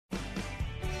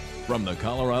From the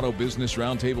Colorado Business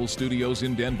Roundtable studios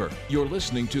in Denver, you're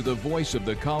listening to the voice of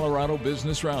the Colorado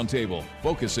Business Roundtable,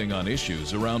 focusing on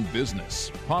issues around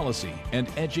business, policy, and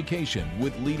education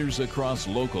with leaders across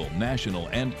local, national,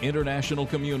 and international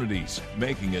communities,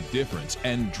 making a difference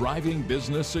and driving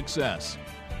business success.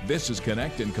 This is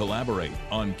Connect and Collaborate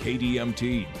on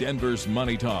KDMT, Denver's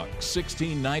Money Talk,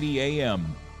 1690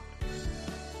 AM.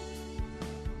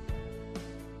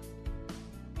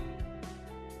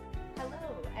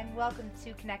 Welcome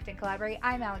to Connect and Collaborate.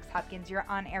 I'm Alex Hopkins, your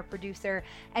on-air producer,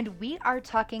 and we are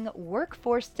talking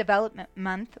Workforce Development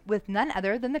Month with none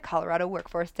other than the Colorado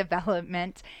Workforce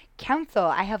Development Council.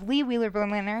 I have Lee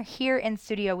Wheeler-Berliner here in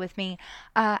studio with me.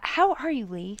 How are you,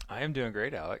 Lee? I am doing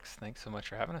great, Alex. Thanks so much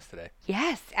for having us today.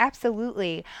 Yes,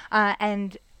 absolutely.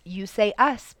 And you say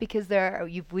us because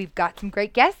we've got some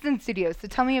great guests in studio. So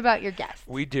tell me about your guests.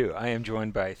 We do. I am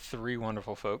joined by three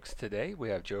wonderful folks today. We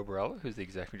have Joe Barella, who's the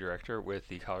Executive Director with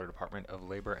the Colorado Department of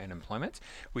Labor and Employment.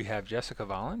 We have Jessica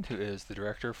Volland, who is the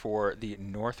Director for the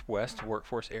Northwest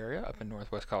Workforce Area up in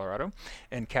Northwest Colorado.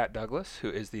 And Kat Douglas,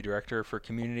 who is the Director for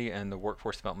Community and the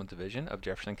Workforce Development Division of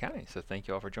Jefferson County. So thank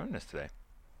you all for joining us today.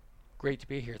 Great to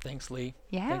be here. Thanks, Lee.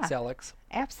 Yeah. Thanks, Alex.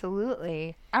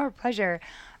 Absolutely. Our pleasure.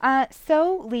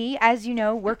 So, Lee, as you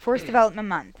know, Workforce Development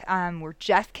Month. We're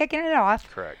just kicking it off.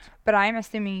 Correct. But I'm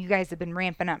assuming you guys have been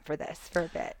ramping up for this for a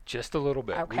bit. Just a little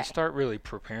bit. Okay. We start really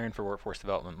preparing for Workforce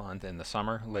Development Month in the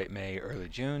summer, late May, early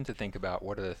June, to think about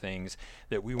what are the things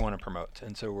that we want to promote.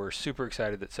 And so we're super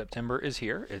excited that September is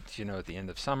here. It's, at the end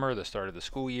of summer, the start of the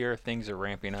school year, things are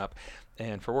ramping up.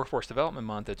 And for Workforce Development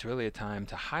Month, it's really a time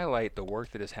to highlight the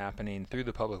work that is happening through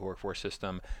the public workforce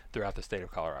system throughout the state of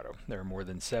Colorado. There are more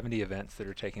than 70 events that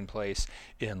are taking place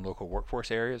in local workforce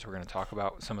areas. We're going to talk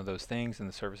about some of those things and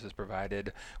the services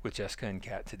provided with Jessica and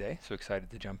Kat today. So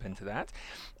excited to jump into that.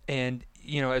 And,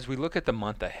 as we look at the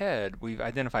month ahead, we've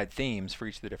identified themes for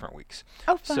each of the different weeks.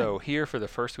 Oh, fun. So here for the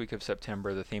first week of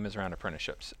September, the theme is around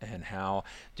apprenticeships and how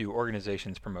do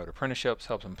organizations promote apprenticeships,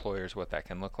 helps employers, what that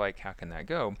can look like, how can that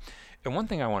go. And one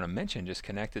thing I want to mention, just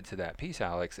connected to that piece,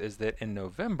 Alex, is that in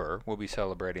November, we'll be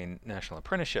celebrating National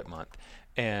Apprenticeship Month.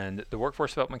 And the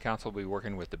Workforce Development Council will be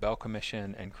working with the Bell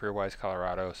Commission and CareerWise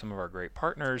Colorado, some of our great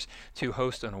partners, to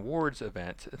host an awards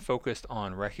event focused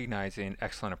on recognizing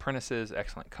excellent apprentices,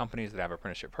 excellent companies that have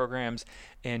apprenticeship programs,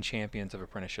 and champions of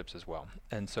apprenticeships as well.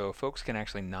 And so folks can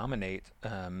actually nominate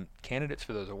candidates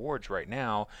for those awards right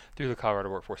now through the Colorado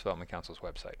Workforce Development Council's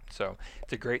website. So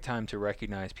it's a great time to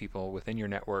recognize people within your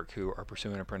network who are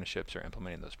pursuing apprenticeships or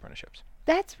implementing those apprenticeships.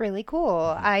 That's really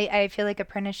cool. Mm-hmm. I feel like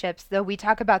apprenticeships, though we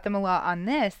talk about them a lot on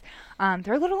this,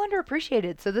 they're a little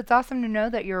underappreciated. So that's awesome to know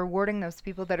that you're awarding those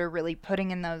people that are really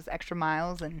putting in those extra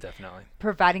miles and definitely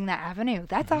providing that avenue.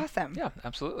 That's awesome. Yeah,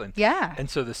 absolutely. Yeah. And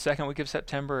so the second week of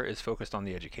September is focused on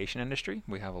the education industry.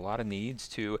 We have a lot of needs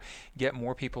to get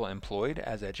more people employed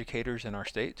as educators in our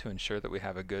state to ensure that we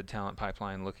have a good talent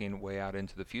pipeline looking way out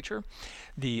into the future.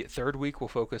 The third week will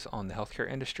focus on the healthcare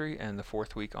industry and the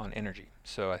fourth week on energy.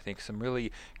 So I think some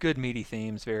really good meaty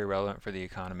themes, very relevant for the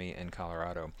economy in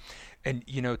Colorado. And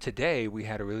today we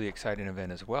had a really exciting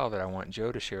event as well that I want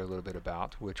Joe to share a little bit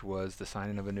about, which was the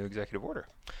signing of a new executive order.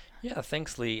 Yeah,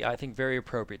 thanks, Lee. I think very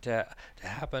appropriate to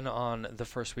happen on the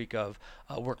first week of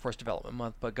Workforce Development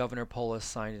Month, but Governor Polis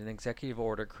signed an executive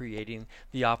order creating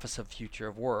the Office of Future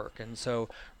of Work, and so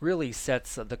really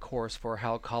sets the course for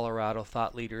how Colorado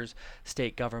thought leaders,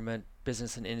 state government,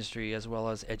 business and industry, as well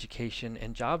as education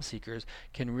and job seekers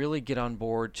can really get on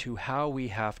board to how we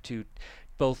have to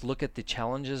both look at the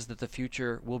challenges that the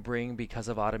future will bring because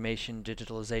of automation,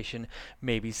 digitalization,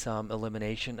 maybe some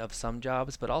elimination of some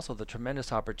jobs, but also the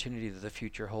tremendous opportunity that the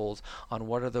future holds on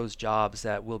what are those jobs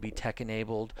that will be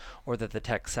tech-enabled or that the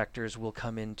tech sectors will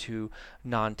come into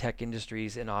non-tech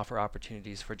industries and offer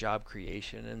opportunities for job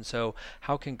creation. And so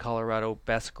how can Colorado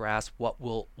best grasp what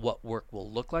work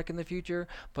will look like in the future,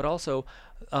 but also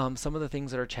some of the things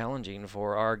that are challenging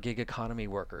for our gig economy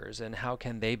workers, and how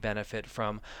can they benefit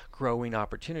from growing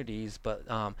opportunities, but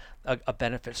a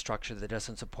benefit structure that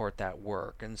doesn't support that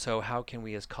work. And so how can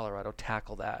we as Colorado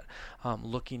tackle that?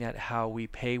 Looking at how we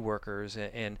pay workers,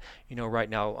 and right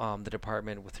now the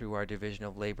department through our Division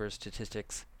of Labor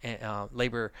Statistics,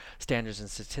 Labor Standards and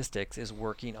Statistics is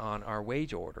working on our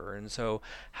wage order. And so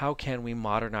how can we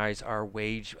modernize our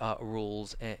wage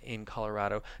rules in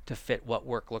Colorado to fit what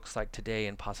work looks like today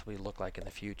and possibly look like in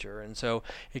the future? And so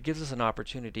it gives us an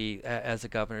opportunity, as the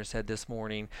governor said this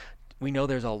morning. We know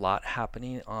there's a lot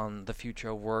happening on the future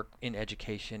of work in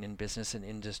education, in business and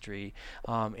industry,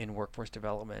 in workforce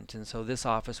development. And so this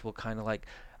office will kind of like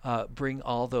bring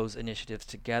all those initiatives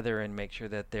together and make sure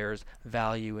that there's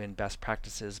value in best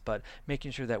practices, but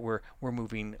making sure that we're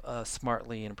moving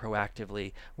smartly and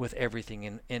proactively with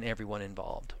everything and everyone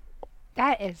involved.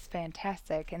 That is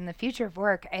fantastic. And the future of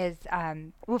work is,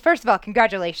 well, first of all,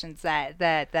 congratulations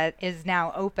that is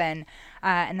now open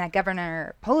and that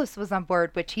Governor Polis was on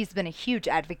board, which he's been a huge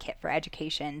advocate for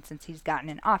education since he's gotten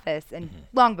in office and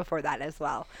long before that as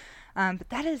well. But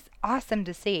that is awesome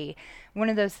to see. One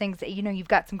of those things that, you've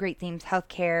got some great themes,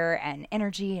 healthcare and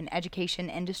energy and education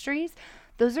industries.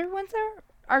 Those are ones that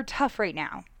are tough right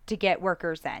now to get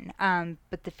workers in.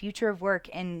 But the future of work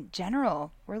in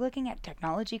general, we're looking at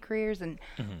technology careers and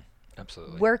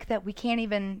absolutely work that we can't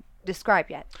even describe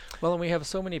yet. Well, and we have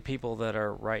so many people that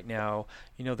are right now,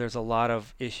 there's a lot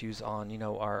of issues on,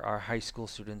 our high school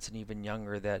students and even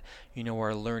younger that,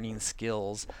 are learning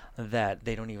skills that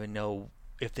they don't even know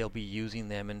if they'll be using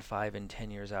them in 5 and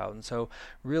 10 years out. And so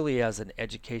really as an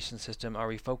education system, are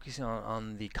we focusing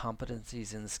on the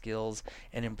competencies and skills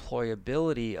and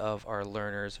employability of our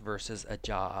learners versus a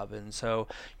job? And so,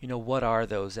 what are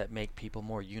those that make people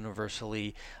more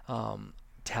universally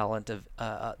talent of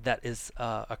that is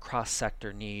a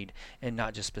cross-sector need and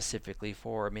not just specifically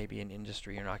for maybe an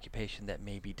industry or an occupation that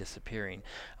may be disappearing.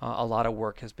 A lot of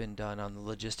work has been done on the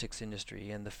logistics industry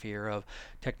and the fear of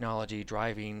technology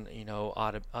driving,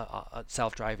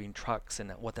 self-driving trucks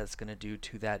and what that's going to do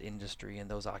to that industry and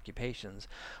those occupations.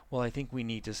 Well, I think we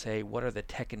need to say what are the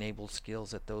tech-enabled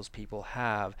skills that those people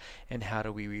have and how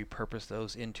do we repurpose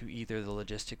those into either the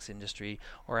logistics industry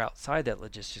or outside that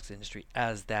logistics industry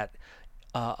as that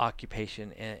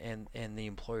occupation and the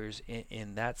employers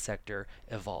in that sector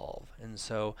evolve. And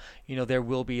so, there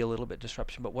will be a little bit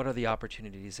disruption, but what are the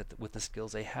opportunities with the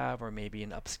skills they have, or maybe an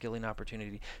upskilling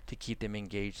opportunity to keep them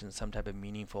engaged in some type of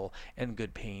meaningful and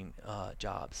good paying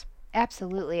jobs?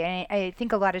 Absolutely. And I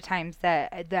think a lot of times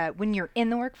that when you're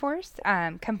in the workforce,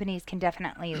 companies can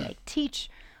definitely teach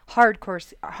hard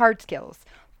skills.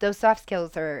 Those soft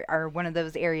skills are one of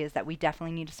those areas that we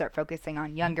definitely need to start focusing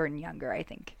on younger and younger, I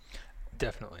think.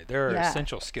 Definitely. There are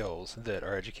essential skills that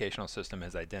our educational system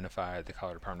has identified. The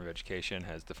Colorado Department of Education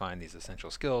has defined these essential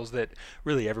skills that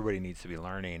really everybody needs to be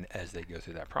learning as they go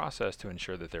through that process to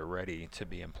ensure that they're ready to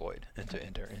be employed and to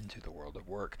enter into the world of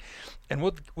work. And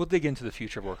we'll dig into the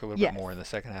future of work a little bit more in the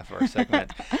second half of our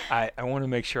segment. I want to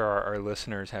make sure our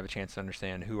listeners have a chance to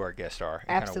understand who our guests are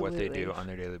and kind of what they do on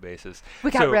their daily basis.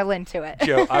 We got real into it.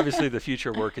 Joe, obviously the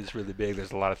future of work is really big.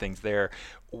 There's a lot of things there.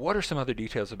 What are some other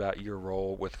details about your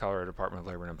role with Colorado Department of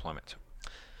Labor and Employment?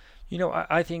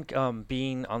 I think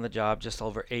being on the job just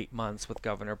over 8 months with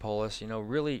Governor Polis,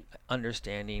 really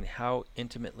understanding how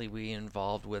intimately we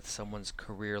involved with someone's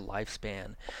career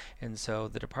lifespan. And so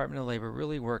the Department of Labor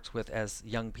really works with, as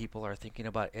young people are thinking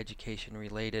about education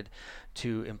related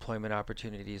to employment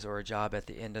opportunities or a job at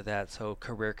the end of that, so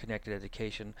career-connected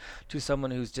education, to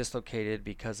someone who's dislocated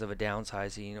because of a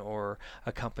downsizing or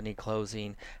a company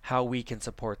closing, how we can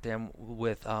support them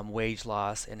with wage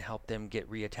loss and help them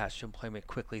get reattached to employment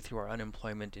quickly through our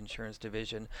unemployment insurance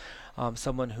division.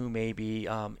 Someone who may be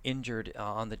injured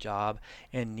on the job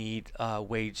and need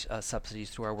wage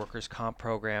subsidies through our workers' comp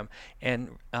program,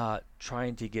 and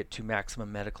trying to get to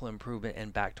maximum medical improvement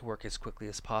and back to work as quickly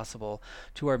as possible,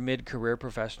 to our mid-career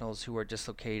professionals who are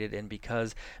dislocated and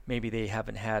because maybe they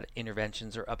haven't had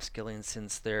interventions or upskilling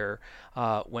since they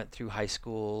went through high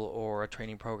school or a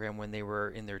training program when they were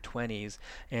in their 20s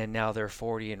and now they're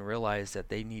 40 and realize that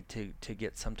they need to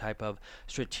get some type of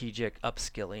strategic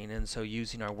upskilling. And so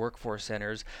using our workforce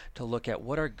centers to look at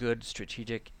what are good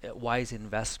strategic wise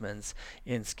investments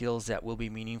in skills that will be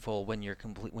meaningful when you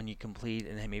complete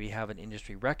and maybe have an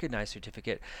industry recognized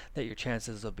certificate, that your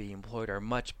chances of being employed are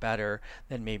much better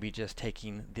than maybe just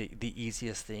taking the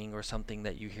easiest thing or something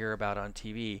that you hear about on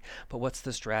TV. But what's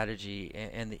the strategy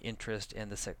and the interest and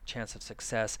the chance of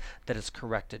success that is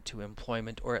corrected to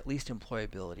employment or at least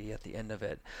employability at the end of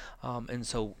it? And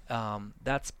so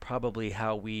that's probably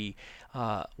how we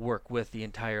work with the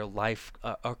entire life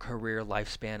or career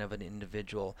lifespan of an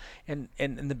individual, and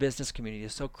the business community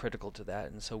is so critical to that.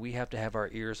 And so we have to have our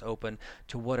ears open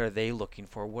to what are they looking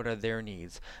for, what are their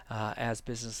needs as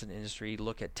business and industry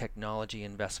look at technology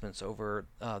investments over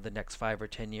the next 5 or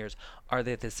 10 years. Are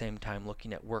they at the same time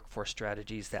looking at workforce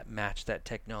strategies that match that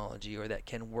technology or that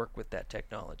can work with that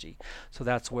technology? So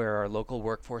that's where our local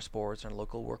workforce boards and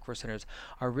local workforce centers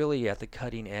are really at the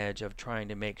cutting edge of trying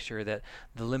to make sure that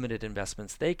the limited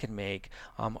investments they can make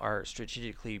are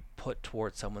strategically put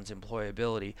towards someone's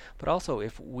employability. But also,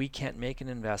 if we can't make an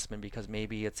investment because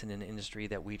maybe it's in an industry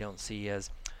that we don't see as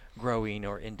growing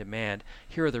or in demand,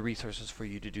 here are the resources for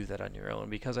you to do that on your own.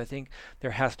 Because I think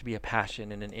there has to be a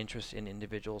passion and an interest in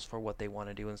individuals for what they want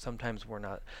to do, and sometimes we're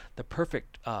not the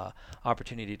perfect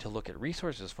opportunity to look at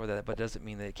resources for that, but doesn't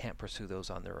mean they can't pursue those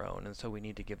on their own. And so we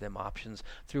need to give them options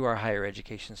through our higher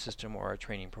education system or our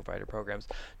training provider programs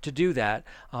to do that,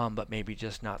 but maybe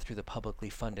just not through the publicly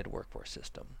funded workforce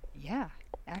system. Yeah,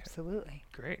 absolutely.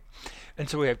 Great. And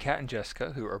so we have Kat and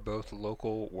Jessica, who are both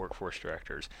local workforce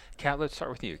directors. Kat, let's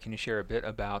start with you. Can you share a bit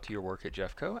about your work at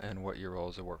Jeffco and what your role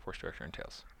as a workforce director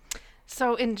entails?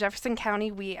 So in Jefferson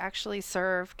County, we actually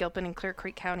serve Gilpin and Clear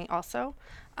Creek County also.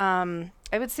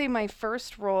 I would say my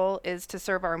first role is to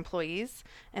serve our employees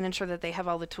and ensure that they have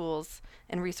all the tools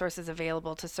and resources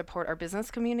available to support our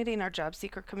business community and our job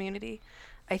seeker community.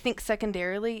 I think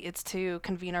secondarily, it's to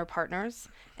convene our partners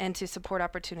and to support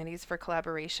opportunities for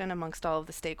collaboration amongst all of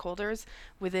the stakeholders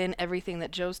within everything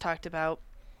that Joe's talked about.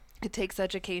 It takes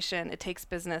education, it takes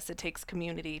business, it takes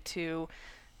community to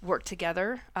work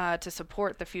together to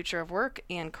support the future of work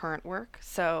and current work.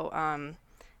 So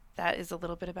that is a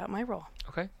little bit about my role.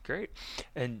 Okay, great.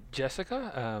 And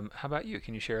Jessica, how about you?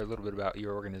 Can you share a little bit about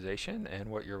your organization and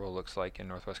what your role looks like in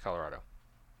Northwest Colorado?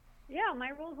 Yeah,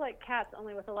 my role's like Kat's,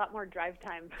 only with a lot more drive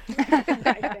time,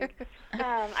 I think.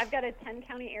 I've got a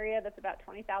 10-county area that's about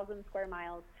 20,000 square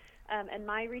miles, and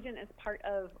my region is part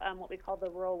of what we call the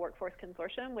Rural Workforce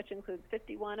Consortium, which includes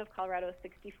 51 of Colorado's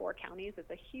 64 counties.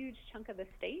 It's a huge chunk of the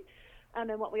state,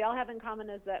 and what we all have in common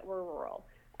is that we're rural.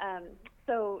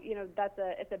 So,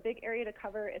 it's a big area to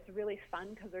cover. It's really fun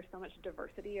because there's so much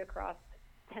diversity across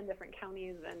 10 different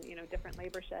counties and, different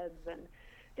labor sheds and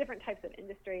different types of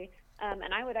industry.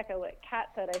 And I would echo what Kat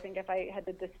said. I think if I had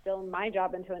to distill my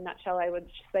job into a nutshell, I would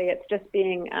say it's just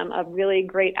being a really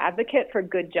great advocate for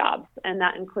good jobs. And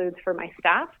that includes for my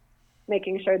staff,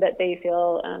 making sure that they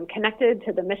feel connected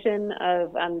to the mission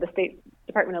of the State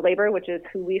Department of Labor, which is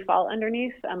who we fall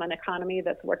underneath, an economy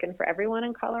that's working for everyone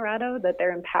in Colorado, that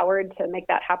they're empowered to make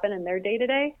that happen in their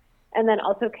day-to-day. And then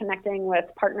also connecting with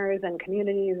partners and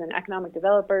communities and economic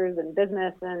developers and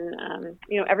business and,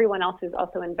 everyone else who's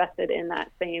also invested in that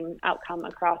same outcome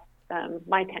across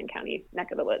my 10-county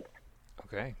neck of the woods.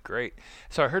 Okay, great.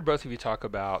 So I heard both of you talk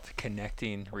about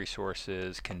connecting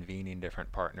resources, convening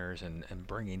different partners, and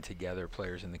bringing together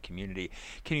players in the community.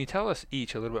 Can you tell us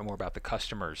each a little bit more about the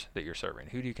customers that you're serving?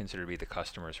 Who do you consider to be the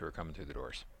customers who are coming through the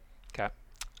doors? Kat?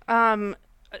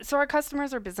 So our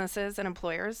customers are businesses and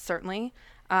employers, certainly.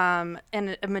 And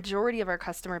a majority of our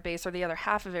customer base, or the other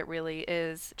half of it really,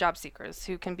 is job seekers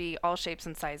who can be all shapes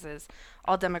and sizes,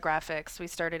 all demographics. We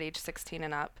start at age 16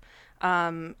 and up.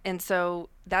 And so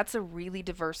that's a really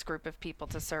diverse group of people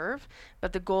to serve,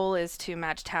 but the goal is to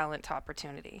match talent to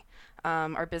opportunity.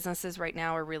 Our businesses right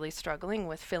now are really struggling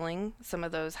with filling some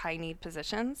of those high need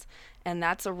positions, and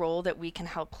that's a role that we can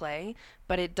help play,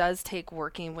 but it does take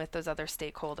working with those other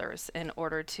stakeholders in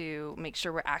order to make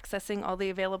sure we're accessing all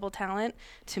the available talent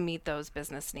to meet those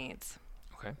business needs.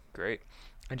 Okay, great.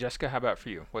 And Jessica, how about for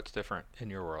you? What's different in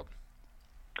your world?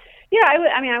 Yeah,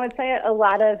 I would say a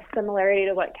lot of similarity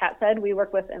to what Kat said. We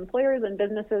work with employers and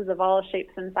businesses of all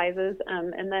shapes and sizes,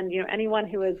 and then anyone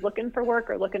who is looking for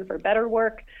work or looking for better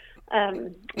work.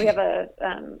 We have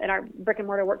in our brick and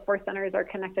mortar workforce centers are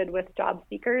connected with job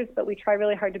seekers, but we try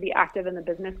really hard to be active in the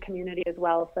business community as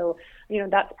well. So,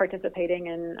 that's participating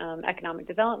in economic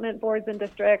development boards and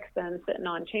districts and sitting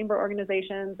on chamber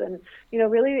organizations and,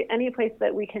 really any place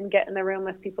that we can get in the room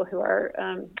with people who are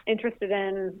interested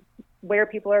in where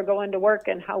people are going to work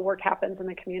and how work happens in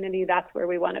the community, that's where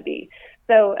we want to be.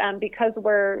 So because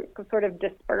we're sort of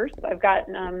dispersed, I've got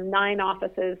 9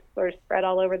 offices sort of spread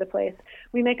all over the place.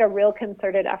 We make a real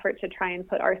concerted effort to try and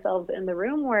put ourselves in the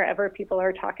room wherever people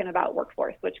are talking about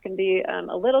workforce, which can be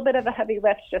a little bit of a heavy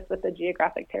lift just with the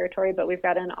geographic territory, but we've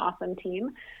got an awesome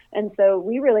team. And so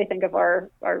we really think of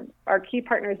our key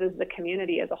partners as the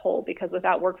community as a whole, because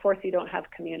without workforce, you don't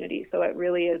have community. So it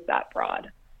really is that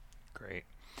broad. Great.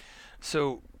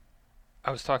 So I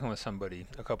was talking with somebody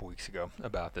a couple weeks ago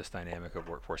about this dynamic of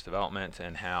workforce development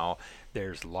and how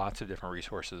there's lots of different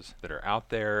resources that are out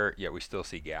there, yet we still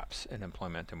see gaps in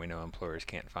employment, and we know employers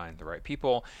can't find the right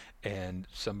people. And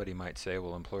somebody might say,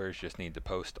 well, employers just need to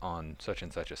post on such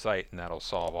and such a site and that'll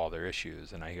solve all their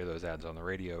issues. And I hear those ads on the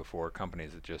radio for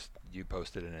companies that just, you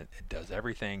post it and it does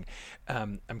everything.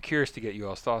 I'm curious to get you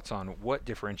all's thoughts on what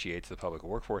differentiates the public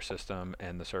workforce system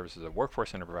and the services that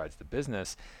Workforce Center provides to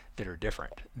business that are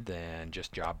different than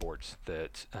just job boards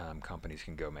that companies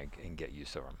can go make and get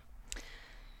use of them.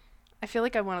 I feel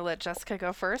like I want to let Jessica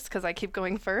go first because I keep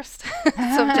going first.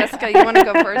 So Jessica, you want to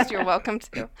go first? You're welcome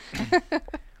to.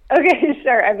 Okay,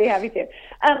 sure. I'd be happy to.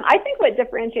 I think what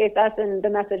differentiates us, and the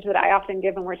message that I often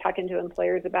give when we're talking to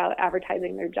employers about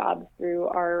advertising their jobs through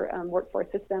our workforce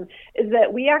system, is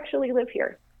that we actually live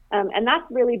here. And that's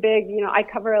really big. I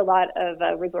cover a lot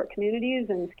of resort communities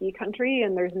and ski country,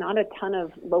 and there's not a ton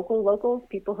of locals,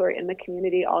 people who are in the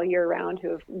community all year round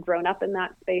who have grown up in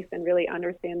that space and really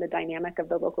understand the dynamic of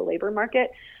the local labor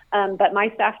market. But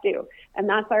my staff do, and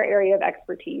that's our area of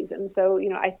expertise. And so,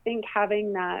 I think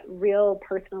having that real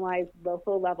personalized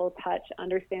local level touch,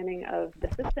 understanding of the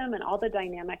system and all the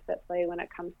dynamics that play when it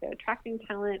comes to attracting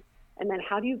talent, and then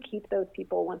how do you keep those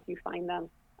people once you find them?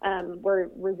 We're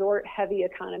resort-heavy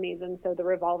economies, and so the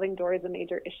revolving door is a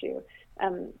major issue.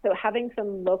 So having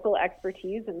some local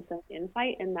expertise and some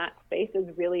insight in that space is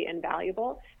really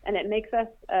invaluable, and it makes us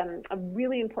a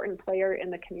really important player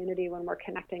in the community when we're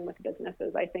connecting with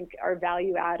businesses. I think our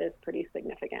value add is pretty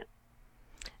significant.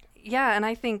 Yeah, and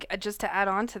I think just to add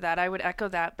on to that, I would echo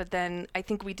that, but then I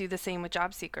think we do the same with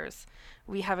job seekers.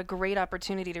 We have a great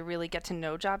opportunity to really get to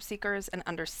know job seekers and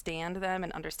understand them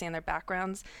and understand their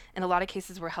backgrounds. In a lot of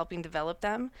cases, we're helping develop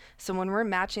them. So when we're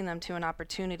matching them to an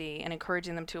opportunity and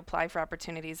encouraging them to apply for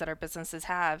opportunities that our businesses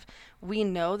have, we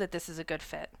know that this is a good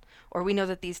fit, or we know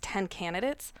that these 10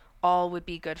 candidates all would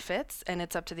be good fits, and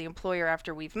it's up to the employer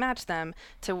after we've matched them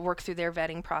to work through their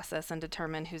vetting process and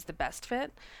determine who's the best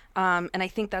fit. And I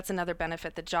think that's another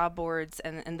benefit that job boards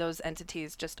and those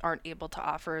entities just aren't able to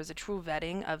offer, is a true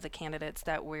vetting of the candidates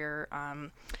that we're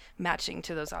matching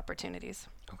to those opportunities.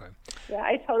 Okay. Yeah,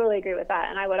 I totally agree with that.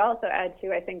 And I would also add,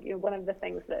 too, I think one of the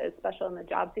things that is special on the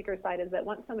job seeker side is that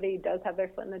once somebody does have their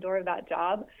foot in the door of that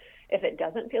job, if it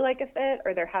doesn't feel like a fit,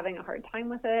 or they're having a hard time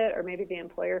with it, or maybe the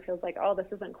employer feels like, oh, this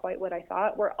isn't quite what I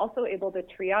thought, we're also able to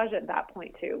triage at that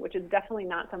point too, which is definitely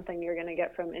not something you're going to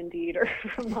get from Indeed or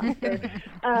from Monster.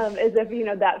 Is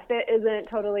if that fit isn't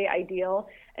totally ideal,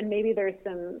 and maybe there's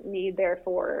some need there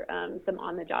for some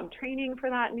on-the-job training for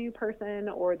that new person,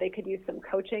 or they could use some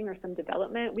coaching or some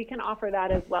development. We can offer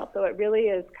that as well. So it really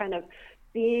is kind of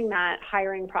seeing that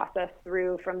hiring process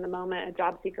through from the moment a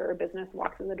job seeker or business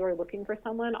walks in the door looking for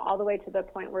someone, all the way to the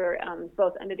point where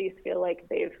both entities feel like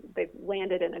they've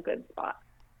landed in a good spot.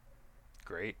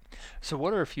 Great. So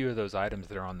what are a few of those items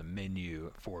that are on the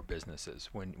menu for businesses?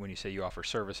 When you say you offer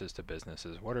services to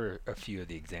businesses, what are a few of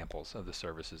the examples of the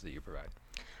services that you provide?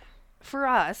 For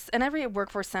us, and every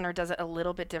workforce center does it a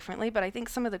little bit differently, but I think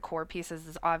some of the core pieces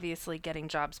is obviously getting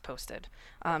jobs posted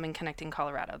and connecting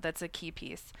Colorado. That's a key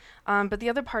piece. But the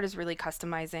other part is really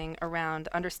customizing around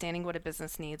understanding what a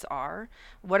business needs are.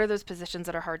 What are those positions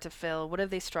that are hard to fill? What have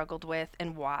they struggled with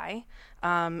and why?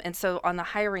 And so on the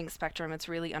hiring spectrum, it's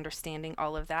really understanding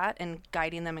all of that and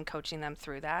guiding them and coaching them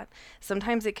through that.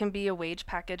 Sometimes it can be a wage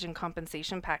package and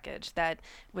compensation package that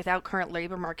without current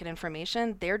labor market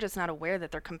information, they're just not aware that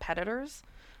their competitors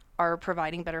are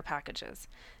providing better packages.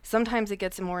 Sometimes it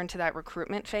gets more into that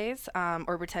recruitment phase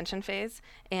or retention phase,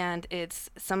 and it's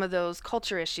some of those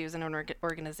culture issues in an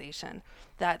organization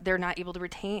that they're not able to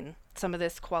retain some of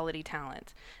this quality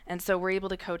talent. And so we're able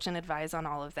to coach and advise on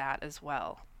all of that as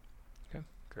well. Okay,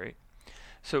 great.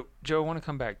 So Joe, I want to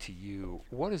come back to you.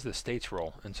 What is the state's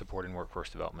role in supporting workforce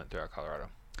development throughout Colorado?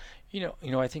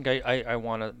 I think I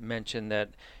want to mention that,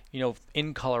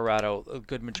 in Colorado, a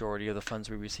good majority of the funds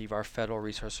we receive are federal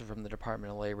resources from the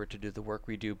Department of Labor to do the work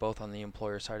we do, both on the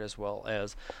employer side as well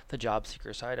as the job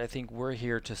seeker side. I think we're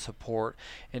here to support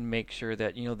and make sure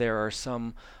that, there are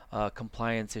some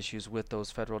compliance issues with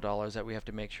those federal dollars that we have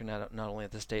to make sure not only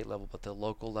at the state level, but the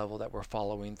local level that we're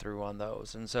following through on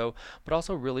those. And so, but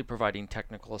also really providing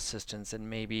technical assistance and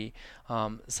maybe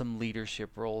some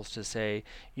leadership roles to say,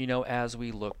 as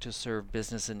we look to serve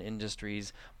business and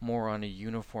industries more on a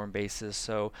uniform basis.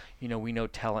 So, we know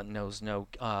talent knows no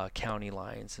county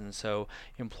lines. And so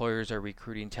employers are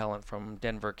recruiting talent from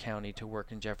Denver County to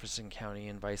work in Jefferson County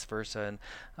and vice versa. And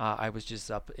I was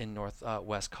just up in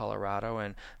northwest Colorado,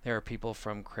 and there are people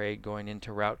from Craig going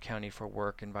into Routt County for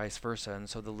work and vice versa. And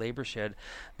so the labor shed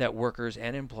that workers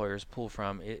and employers pull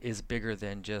from is bigger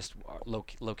than just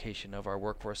location of our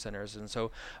workforce centers. And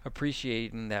so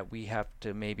appreciating that we have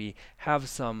to maybe have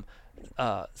some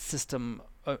system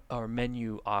or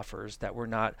menu offers that we're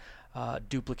not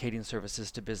duplicating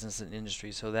services to business and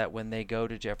industry, so that when they go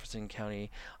to Jefferson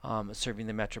County serving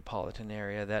the metropolitan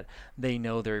area, that they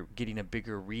know they're getting a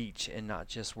bigger reach and not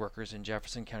just workers in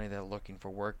Jefferson County that are looking for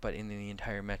work, but in the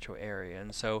entire metro area.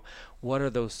 And so what are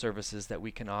those services that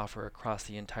we can offer across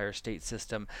the entire state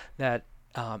system that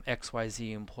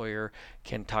XYZ employer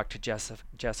can talk to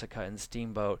Jessica in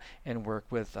Steamboat and work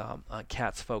with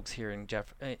CATS folks here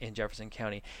in Jefferson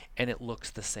County, and it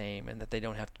looks the same, and that they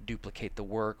don't have to duplicate the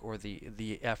work or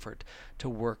the effort to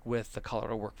work with the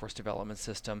Colorado Workforce Development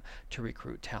System to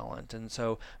recruit talent. And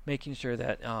so making sure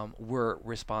that we're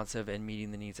responsive and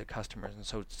meeting the needs of customers, and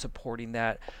so supporting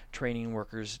that, training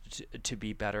workers to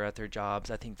be better at their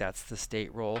jobs. I think that's the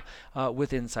state role,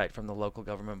 with insight from the local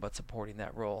government, but supporting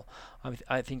that role.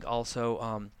 I think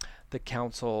also the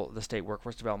council, the State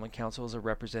Workforce Development Council, is a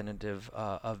representative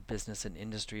of business and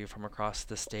industry from across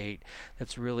the state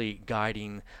that's really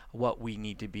guiding what we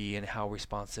need to be and how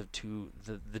responsive to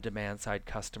the demand side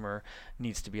customer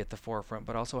needs to be at the forefront,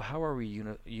 but also how are we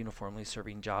uniformly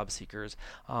serving job seekers,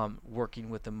 working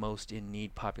with the most in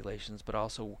need populations, but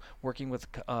also working with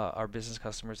our business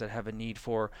customers that have a need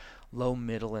for low,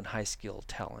 middle, and high skilled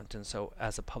talent. And so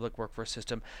as a public workforce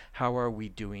system, how are we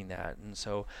doing that? And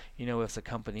so, if the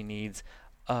company needs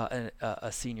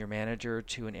a senior manager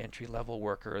to an entry-level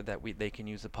worker, that they can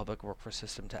use the public workforce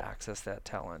system to access that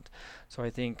talent. So I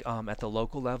think at the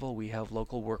local level, we have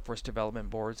local workforce development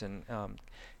boards, and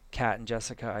Kat and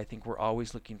Jessica, I think we're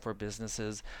always looking for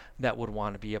businesses that would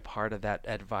want to be a part of that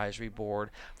advisory board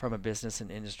from a business and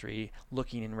industry,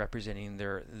 looking and representing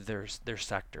their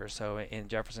sector. So in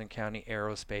Jefferson County,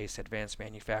 aerospace, advanced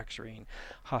manufacturing,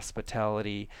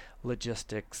 hospitality,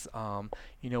 logistics,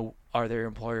 are there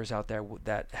employers out there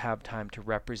that have time to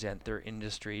represent their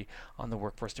industry on the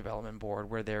Workforce Development Board,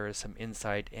 where there is some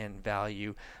insight and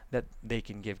value that they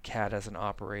can give CAT as an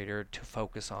operator to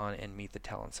focus on and meet the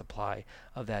talent supply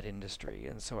of that industry?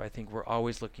 And so I think we're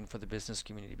always looking for the business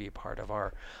community to be a part of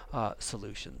our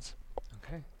solutions.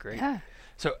 Okay, great. Yeah.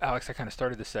 So Alex, I kind of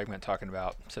started this segment talking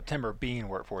about September being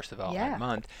Workforce Development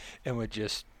Month, and would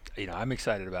just, I'm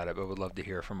excited about it, but would love to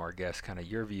hear from our guests kind of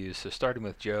your views. So starting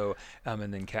with Joe,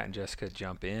 and then Kat and Jessica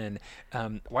jump in.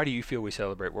 Why do you feel we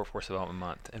celebrate Workforce Development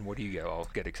Month, and what do you all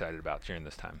get excited about during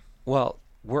this time? Well,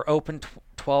 we're open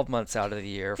 12 months out of the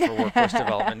year for workforce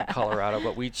development in Colorado,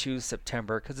 but we choose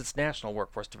September because it's National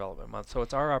Workforce Development Month. So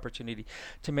it's our opportunity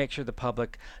to make sure the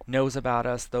public knows about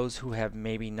us, those who have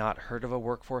maybe not heard of a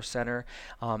workforce center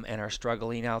and are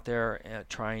struggling out there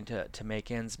trying to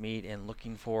make ends meet and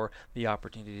looking for the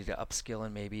opportunity to upskill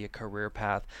in maybe a career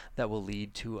path that will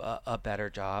lead to a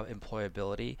better job,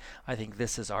 employability. I think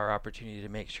this is our opportunity to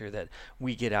make sure that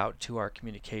we get out to our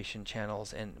communication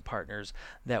channels and partners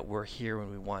that we're here when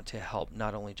we want to help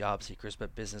not only job seekers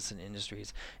but business and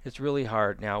industries. It's really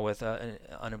hard now with an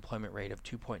unemployment rate of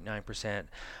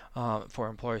 2.9% for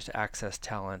employers to access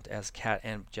talent. As Kat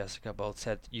and Jessica both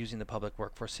said, using the public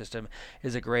workforce system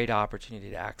is a great opportunity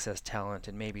to access talent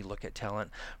and maybe look at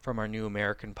talent from our new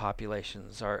American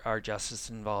populations, our justice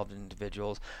involved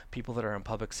individuals, people that are in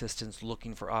public assistance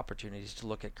looking for opportunities to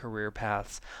look at career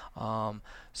paths.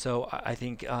 So I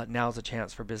think now's a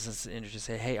chance for business and industry to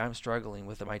say, hey, I'm struggling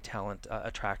with my talent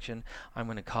attraction. I'm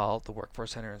going to call the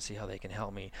Workforce Center and see how they can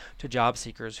help me. To job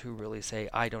seekers who really say,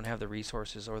 I don't have the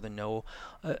resources or the know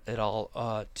at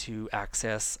all to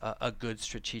access a good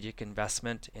strategic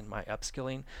investment in my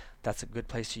upskilling, that's a good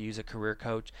place to use a career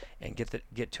coach and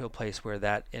get to a place where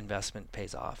that investment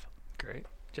pays off. Great.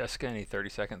 Jessica, any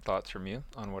 30-second thoughts from you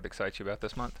on what excites you about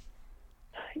this month?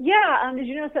 Yeah, did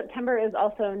you know September is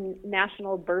also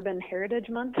National Bourbon Heritage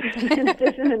Month, in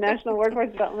addition to National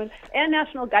Workforce Development, and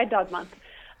National Guide Dog Month?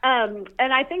 And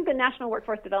I think the National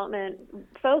Workforce Development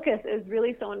focus is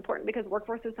really so important because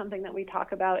workforce is something that we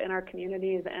talk about in our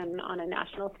communities and on a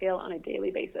national scale on a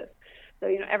daily basis. So,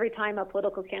 every time a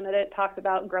political candidate talks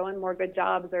about growing more good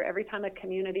jobs, or every time a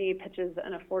community pitches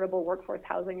an affordable workforce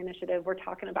housing initiative, we're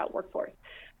talking about workforce.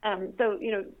 So,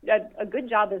 a good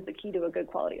job is the key to a good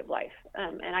quality of life.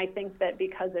 And I think that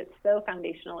because it's so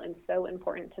foundational and so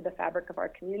important to the fabric of our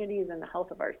communities and the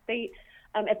health of our state,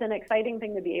 it's an exciting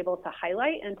thing to be able to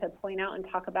highlight and to point out and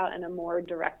talk about in a more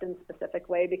direct and specific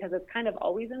way, because it's kind of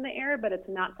always in the air, but it's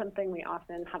not something we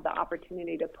often have the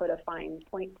opportunity to put a fine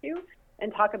point to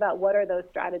and talk about what are those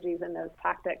strategies and those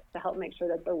tactics to help make sure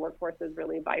that the workforce is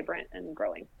really vibrant and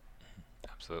growing.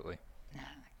 Absolutely.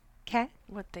 Okay.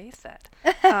 What they said.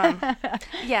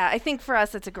 Yeah, I think for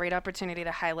us it's a great opportunity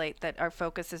to highlight that our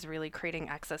focus is really creating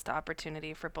access to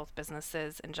opportunity for both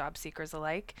businesses and job seekers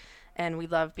alike. And we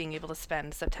love being able to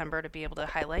spend September to be able to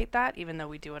highlight that, even though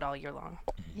we do it all year long.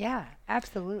 Yeah,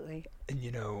 absolutely. And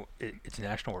it's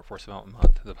National Workforce Development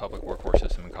Month. The public workforce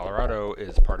system in Colorado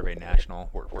is part of a national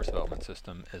workforce development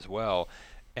system as well.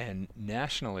 And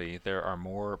nationally, there are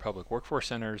more public workforce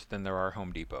centers than there are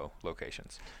Home Depot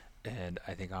locations. And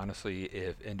I think honestly,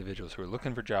 if individuals who are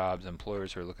looking for jobs,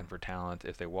 employers who are looking for talent,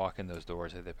 if they walk in those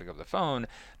doors, if they pick up the phone,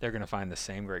 they're going to find the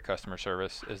same great customer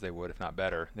service as they would, if not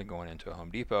better, than going into a Home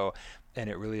Depot.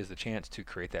 And it really is the chance to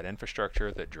create that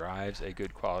infrastructure that drives a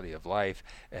good quality of life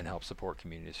and helps support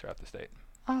communities throughout the state.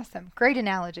 Awesome. Great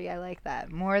analogy. I like that.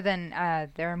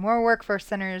 There are more workforce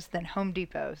centers than Home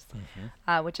Depots,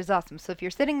 which is awesome. So if you're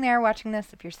sitting there watching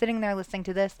this, if you're sitting there listening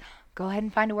to this, go ahead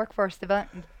and find a workforce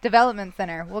development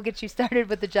center. We'll get you started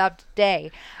with the job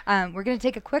today. We're going to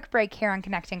take a quick break here on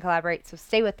Connect and Collaborate, so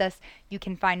stay with us. You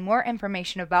can find more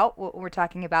information about what we're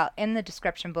talking about in the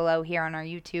description below here on our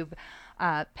YouTube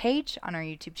page, on our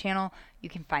YouTube channel. You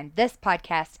can find this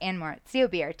podcast and more at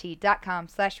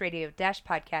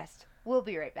cobrt.com/radio-podcast. We'll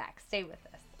be right back. Stay with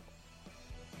us.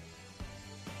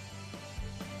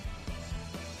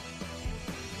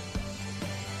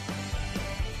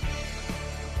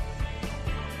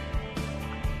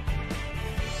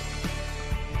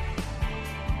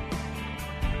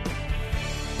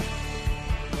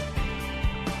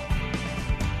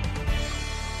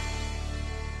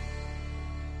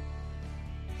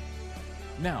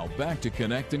 Now back to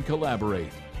Connect and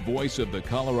Collaborate, voice of the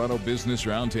Colorado Business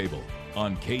Roundtable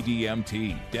on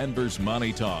KDMT, Denver's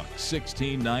Money Talk,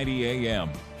 1690 AM.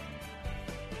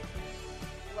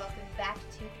 Welcome back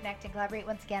to Connect and Collaborate.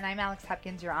 Once again, I'm Alex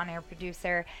Hopkins, your on-air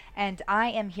producer, and I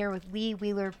am here with Lee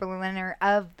Wheeler-Berliner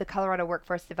of the Colorado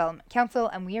Workforce Development Council,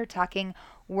 and we are talking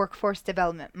Workforce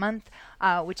Development Month,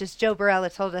 which, as Joe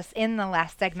Barella told us in the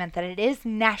last segment, that it is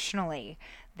nationally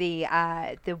the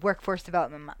Workforce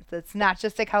Development Month. It's not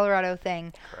just a Colorado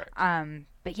thing. Correct.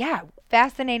 But yeah,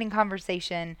 fascinating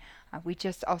conversation. We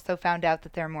just also found out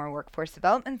that there are more workforce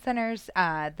development centers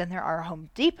than there are Home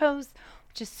Depots,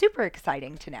 which is super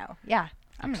exciting to know. Yeah.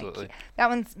 Absolutely.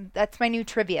 That's my new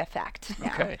trivia fact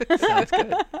now. Okay, sounds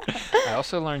good. I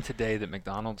also learned today that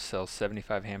McDonald's sells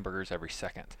 75 hamburgers every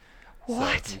second.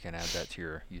 What? So you can add that to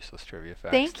your useless trivia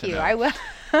facts. Thank you. I will.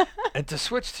 And to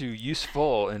switch to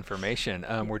useful information,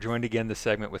 we're joined again this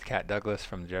segment with Kat Douglas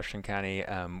from the Jefferson County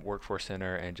Workforce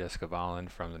Center and Jessica Volland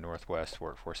from the Northwest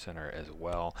Workforce Center as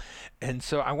well. And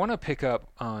so I want to pick up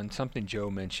on something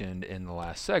Joe mentioned in the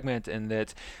last segment, and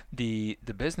that the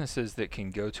businesses that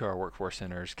can go to our workforce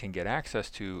centers can get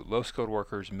access to low-skilled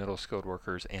workers, middle-skilled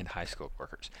workers, and high-skilled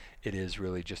workers. It is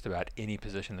really just about any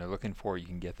position they're looking for, you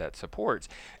can get that support.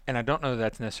 And I don't know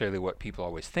that's necessarily what people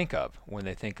always think of when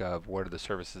they think of what are the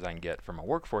services I can get from a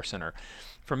workforce center.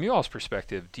 From you all's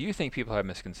perspective, do you think people have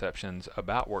misconceptions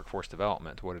about workforce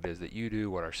development, what it is that you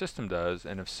do, what our system does,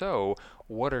 and if so,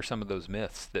 what are some of those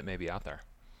myths that may be out there?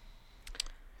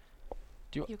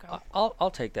 You go.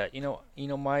 I'll take that.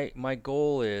 My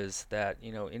goal is that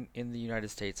in the United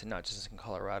States and not just in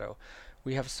Colorado,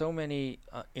 we have so many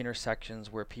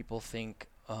intersections where people think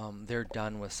they're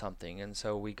done with something, and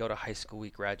so we go to high school, we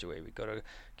graduate. We go to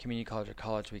community college or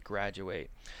college, we graduate.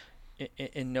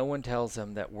 And no one tells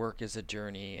them that work is a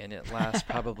journey and it lasts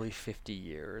probably 50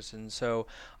 years. And so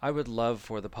I would love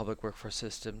for the public workforce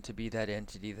system to be that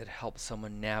entity that helps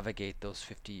someone navigate those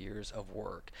 50 years of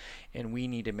work. And we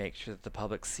need to make sure that the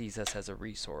public sees us as a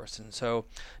resource. And so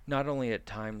not only at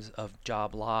times of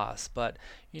job loss, but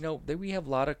we have a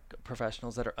lot of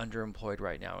professionals that are underemployed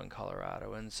right now in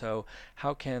Colorado. And so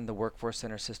how can the workforce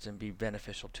center system be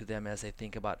beneficial to them as they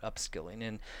think about upskilling?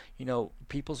 And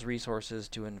people's resources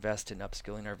to invest in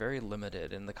upskilling are very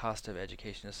limited, and the cost of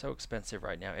education is so expensive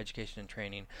right now, education and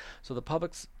training. So the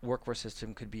public workforce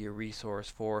system could be a resource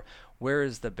for where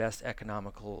is the best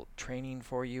economical training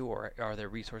for you, or are there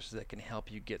resources that can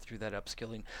help you get through that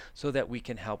upskilling so that we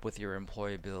can help with your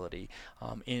employability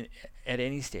at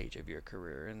any stage of your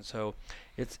career. And so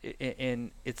it's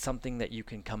something that you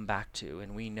can come back to,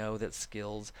 and we know that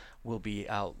skills will be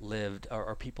outlived,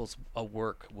 or people's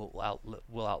work will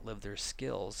outlive their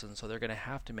skills, and so they're going to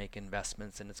have to make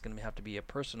investments, and it's going to have to be a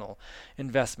personal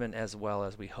investment as well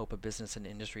as we hope a business and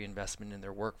industry investment in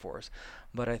their workforce.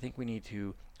 But I think we need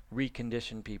to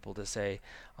recondition people to say,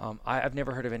 I've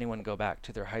never heard of anyone go back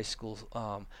to their high school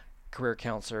career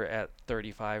counselor at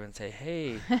 35 and say,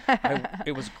 hey,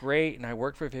 it was great and I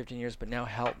worked for 15 years, but now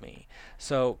help me.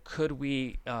 So could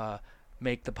we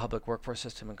make the public workforce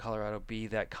system in Colorado be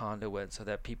that conduit so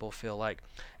that people feel like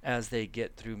as they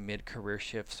get through mid-career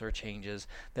shifts or changes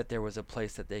that there was a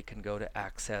place that they can go to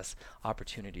access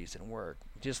opportunities and work.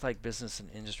 Just like business and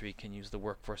industry can use the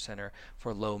workforce center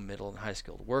for low, middle, and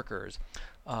high-skilled workers,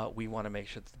 we want to make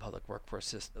sure that the public workforce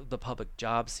system, the public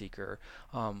job seeker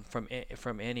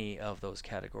from any of those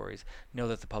categories, know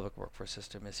that the public workforce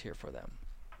system is here for them.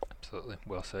 Absolutely.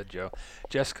 Well said, Joe.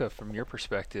 Jessica, from your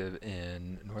perspective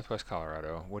in Northwest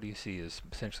Colorado, what do you see as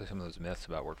potentially some of those myths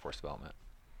about workforce development?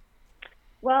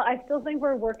 Well, I still think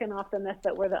we're working off the myth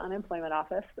that we're the unemployment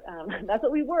office. That's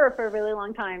what we were for a really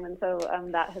long time, and so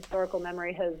that historical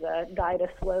memory has died a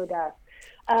slow death.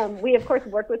 We, of course,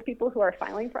 work with people who are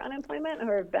filing for unemployment,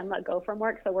 who have been let go from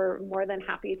work, so we're more than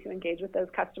happy to engage with those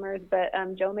customers. But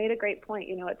Joe made a great point.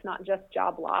 It's not just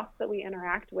job loss that we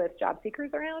interact with job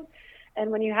seekers around. And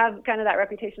when you have kind of that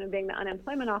reputation of being the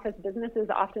unemployment office, businesses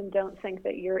often don't think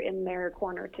that you're in their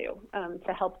corner too,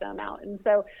 to help them out. And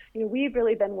so, we've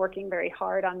really been working very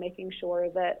hard on making sure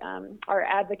that our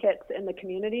advocates in the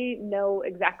community know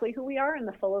exactly who we are and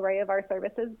the full array of our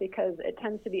services, because it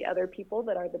tends to be other people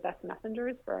that are the best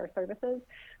messengers for our services.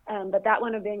 But that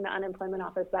one of being the unemployment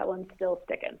office, that one's still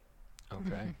sticking.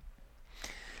 Okay.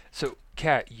 So,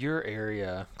 Kat, your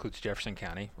area includes Jefferson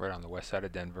County, right on the west side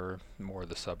of Denver, more of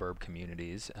the suburb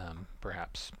communities,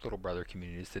 perhaps little brother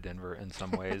communities to Denver in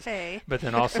some ways. Hey. But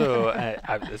then also,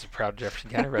 as a proud Jefferson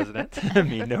County resident, I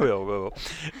mean, no ill will.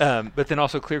 But then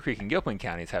also Clear Creek and Gilpin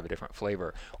counties have a different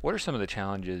flavor. What are some of the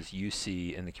challenges you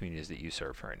see in the communities that you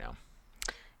serve right now?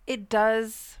 It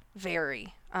does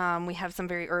vary. We have some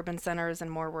very urban centers and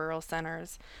more rural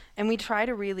centers, and we try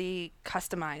to really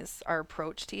customize our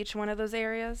approach to each one of those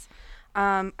areas.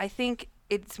 I think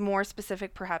it's more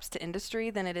specific perhaps to industry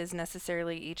than it is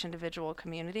necessarily each individual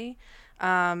community.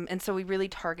 And so we really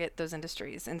target those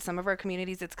industries. In some of our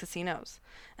communities, it's casinos.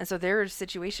 And so their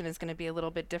situation is going to be a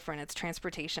little bit different. It's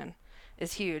transportation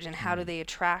is huge. And how do they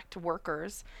attract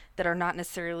workers that are not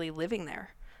necessarily living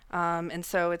there? And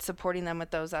so it's supporting them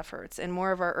with those efforts. In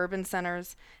more of our urban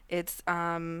centers, it's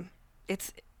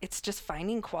just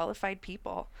finding qualified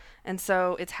people. And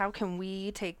so it's how can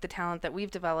we take the talent that we've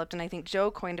developed, and I think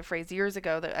Joe coined a phrase years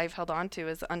ago that I've held on to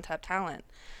as untapped talent,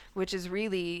 which is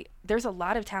really, there's a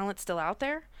lot of talent still out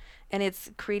there, and it's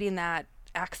creating that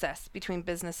access between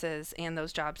businesses and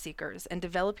those job seekers and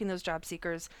developing those job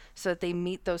seekers so that they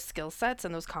meet those skill sets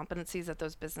and those competencies that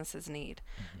those businesses need.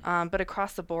 But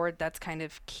across the board, that's kind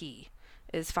of key,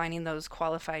 is finding those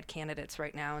qualified candidates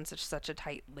right now in such a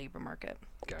tight labor market.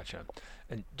 Gotcha.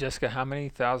 And Jessica, how many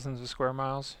thousands of square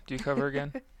miles do you cover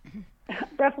again?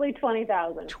 Roughly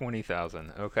 20,000.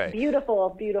 20,000. Okay.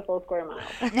 Beautiful, beautiful square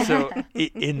miles. So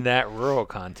in that rural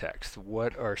context,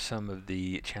 what are some of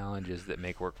the challenges that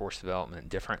make workforce development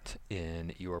different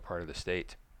in your part of the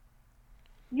state?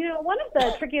 One of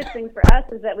the trickiest things for us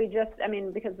is that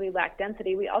because we lack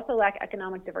density, we also lack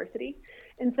economic diversity.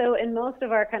 And so in most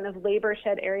of our kind of labor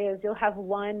shed areas, you'll have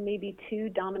one, maybe two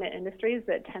dominant industries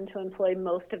that tend to employ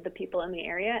most of the people in the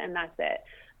area, and that's it.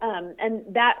 And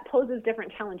that poses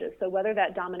different challenges. So whether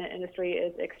that dominant industry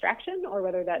is extraction or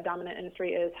whether that dominant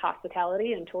industry is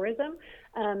hospitality and tourism,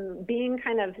 being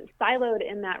kind of siloed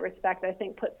in that respect, I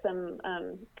think puts some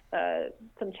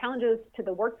challenges to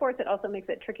the workforce. It also makes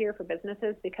it trickier for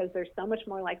businesses because they're so much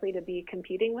more likely to be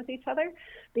competing with each other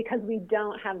because we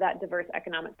don't have that diverse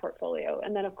economic portfolio.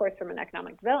 And then, of course, from an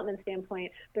economic development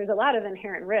standpoint, there's a lot of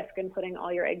inherent risk in putting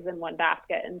all your eggs in one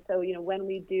basket. And so, when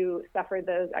we do suffer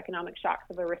those economic shocks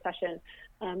of a recession,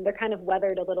 they're kind of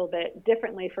weathered a little bit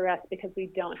differently for us because we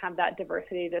don't have that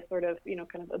diversity to sort of,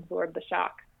 kind of absorb the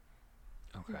shock.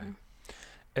 Okay.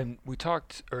 And we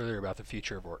talked earlier about the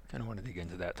future of work, and I want to dig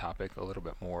into that topic a little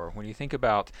bit more. When you think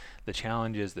about the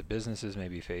challenges that businesses may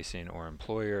be facing or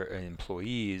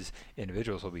employees,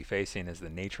 individuals will be facing as the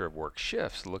nature of work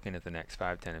shifts, looking at the next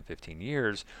 5, 10, and 15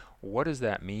 years, what does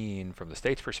that mean from the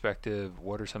state's perspective?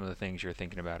 What are some of the things you're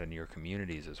thinking about in your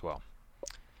communities as well?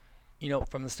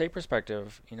 From the state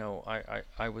perspective,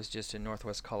 I was just in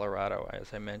Northwest Colorado,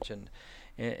 as I mentioned,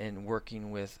 and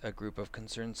working with a group of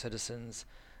concerned citizens,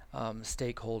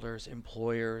 stakeholders,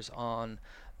 employers on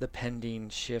the pending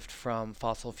shift from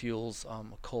fossil fuels,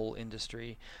 coal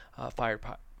industry,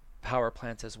 power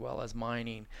plants, as well as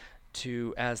mining,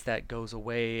 to, as that goes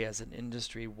away as an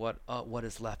industry, what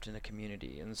is left in a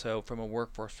community. And so from a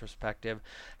workforce perspective,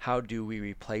 how do we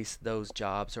replace those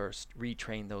jobs or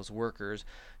retrain those workers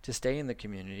to stay in the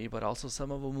community? But also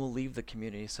some of them will leave the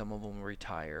community, some of them will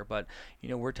retire. But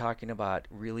we're talking about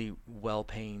really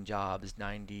well-paying jobs,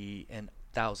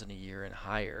 90,000 a year and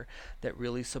higher, that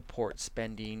really support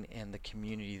spending and the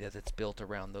community that it's built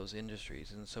around those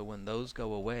industries. And so when those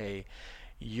go away,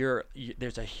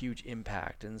 there's a huge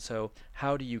impact. And so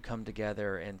how do you come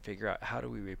together and figure out how do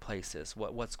we replace this?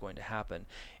 What's going to happen?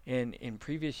 And in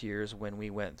previous years, when we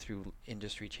went through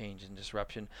industry change and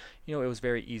disruption, it was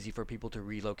very easy for people to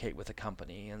relocate with a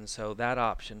company. And so that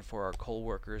option for our coal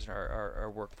workers and our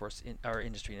workforce in our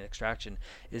industry and extraction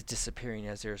is disappearing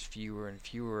as there's fewer and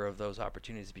fewer of those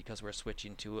opportunities because we're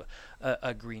switching to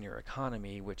a greener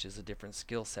economy, which is a different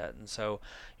skill set. And so,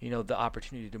 the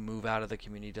opportunity to move out of the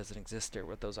community doesn't exist there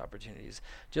with those opportunities.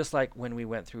 Just like when we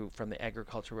went through from the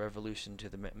agricultural revolution to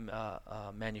the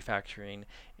manufacturing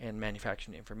and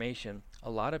manufacturing information, a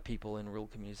lot of people in rural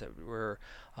communities that were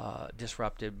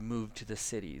disrupted moved to the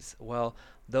cities. Well,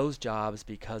 those jobs,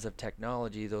 because of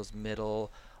technology, those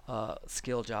middle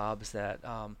skill jobs that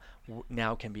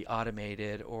now can be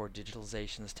automated or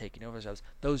digitalization is taking over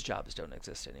those jobs don't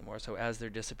exist anymore. So as they're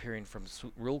disappearing from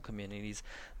rural communities,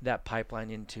 that pipeline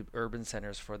into urban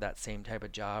centers for that same type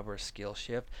of job or skill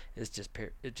shift is just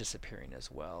disappearing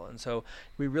as well. And so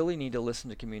we really need to listen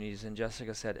to communities, and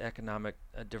Jessica said economic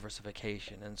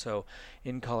diversification. And so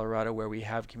in Colorado, where we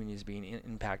have communities being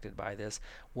impacted by this,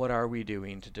 what are we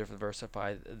doing to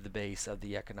diversify the base of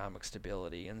the economic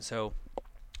stability? And so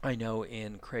I know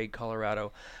in Craig,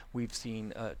 Colorado, we've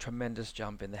seen a tremendous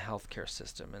jump in the healthcare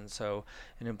system. And so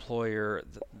an employer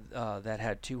that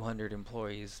had 200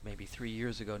 employees maybe 3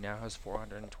 years ago now has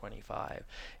 425.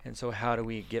 And so how do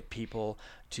we get people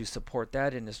to support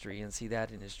that industry and see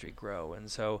that industry grow?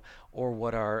 And so, or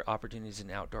what are opportunities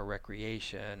in outdoor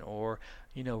recreation? Or,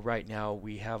 right now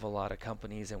we have a lot of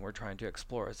companies and we're trying to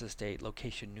explore as a state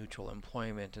location neutral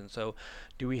employment. And so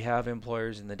do we have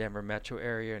employers in the Denver metro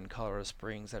area and Colorado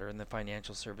Springs that are in the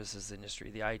financial services industry,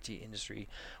 the IT industry,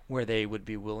 where they would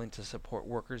be willing to support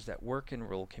workers that work in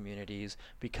rural communities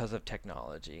because of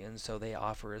technology? And so they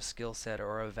offer a skill set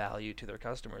or a value to their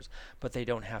customers, but they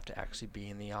don't have to actually be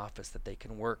in the office, that they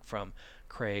can work from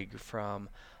Craig, from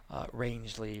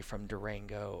Rangeley, from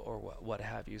Durango, or what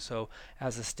have you. So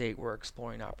as a state, we're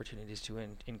exploring opportunities to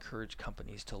encourage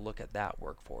companies to look at that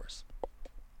workforce.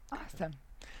 Awesome.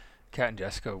 Kat and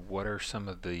Jessica, what are some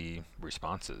of the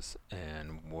responses,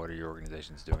 and what are your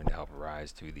organizations doing to help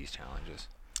rise to these challenges?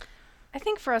 I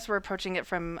think for us, we're approaching it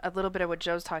from a little bit of what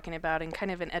Joe's talking about and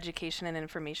kind of an education and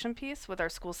information piece with our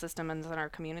school system and our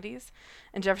communities.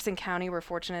 In Jefferson County, we're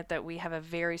fortunate that we have a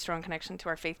very strong connection to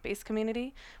our faith-based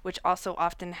community, which also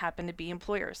often happen to be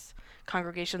employers.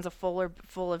 Congregations are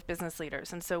full of business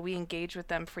leaders, and so we engage with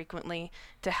them frequently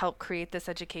to help create this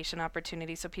education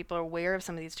opportunity so people are aware of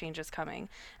some of these changes coming.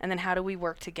 And then how do we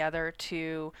work together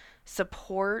to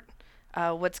support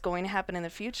what's going to happen in the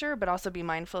future, but also be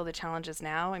mindful of the challenges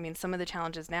now. I mean, some of the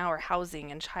challenges now are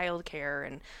housing and childcare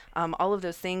and all of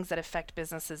those things that affect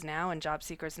businesses now and job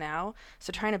seekers now.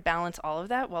 So trying to balance all of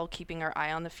that while keeping our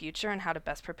eye on the future and how to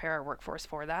best prepare our workforce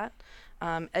for that.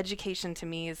 Education to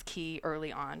me is key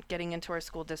early on. Getting into our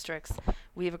school districts,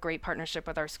 we have a great partnership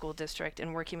with our school district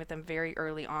and working with them very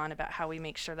early on about how we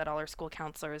make sure that all our school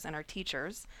counselors and our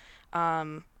teachers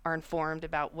are informed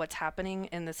about what's happening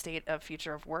in the state of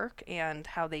future of work and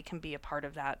how they can be a part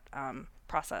of that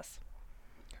process.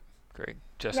 Great.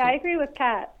 Jessica? Yeah, I agree with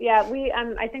Kat. Yeah,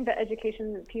 I think the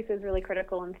education piece is really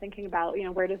critical in thinking about,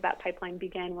 where does that pipeline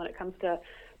begin when it comes to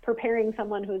preparing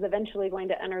someone who's eventually going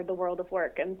to enter the world of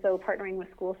work. And so partnering with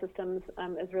school systems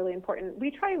is really important.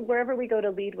 We try wherever we go to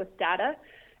lead with data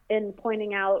in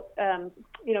pointing out,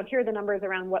 here are the numbers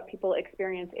around what people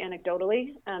experience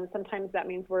anecdotally. Sometimes that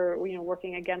means we're,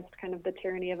 working against kind of the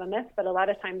tyranny of a myth, but a lot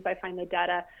of times I find the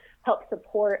data helps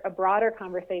support a broader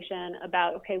conversation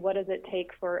about, okay, what does it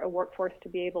take for a workforce to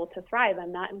be able to thrive?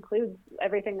 And that includes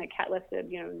everything that Kat listed,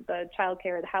 the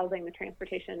childcare, the housing, the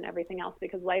transportation, everything else,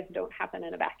 because lives don't happen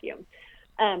in a vacuum.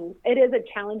 It is a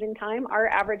challenging time. Our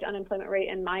average unemployment rate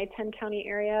in my 10-county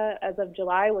area as of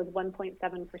July was 1.7%,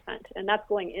 and that's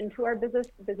going into our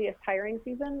busiest hiring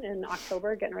season in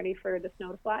October, getting ready for the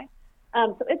snow to fly.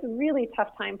 So it's a really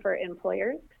tough time for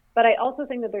employers, but I also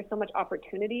think that there's so much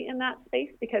opportunity in that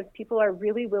space because people are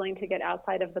really willing to get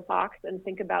outside of the box and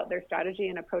think about their strategy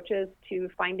and approaches to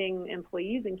finding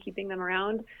employees and keeping them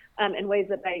around in ways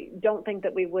that I don't think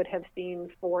that we would have seen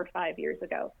 4 or 5 years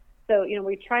ago. So,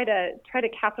 we try to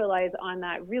capitalize on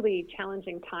that really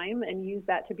challenging time and use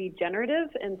that to be generative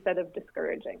instead of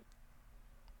discouraging.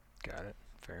 Got it.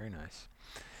 Very nice.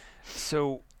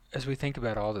 So as we think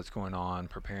about all that's going on,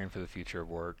 preparing for the future of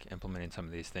work, implementing some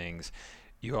of these things,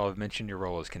 you all have mentioned your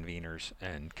role as conveners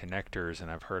and connectors,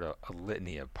 and I've heard a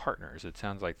litany of partners. It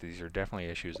sounds like these are definitely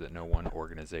issues that no one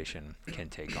organization can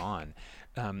take on.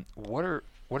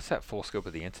 What's that full scope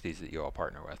of the entities that you all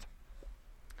partner with?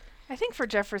 I think for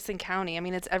Jefferson County,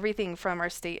 it's everything from our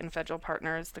state and federal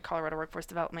partners, the Colorado Workforce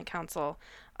Development Council.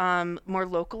 More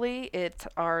locally, it's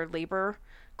our labor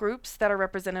groups that are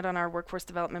represented on our Workforce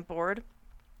Development Board.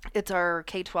 It's our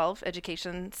K-12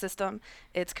 education system.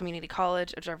 It's community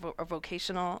college. It's our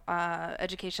vocational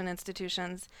education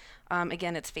institutions.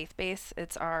 Again, it's faith-based.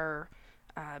 It's our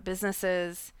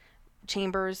businesses,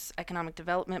 chambers, economic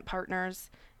development partners.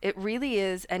 It really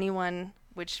is anyone,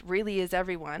 which really is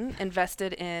everyone,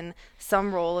 invested in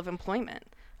some role of employment.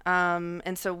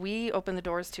 And so we open the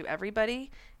doors to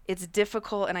everybody. It's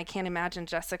difficult, and I can't imagine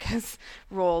Jessica's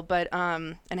role, but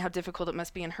and how difficult it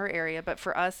must be in her area. But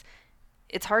for us,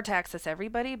 it's hard to access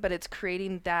everybody, but it's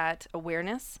creating that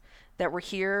awareness that we're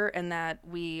here and that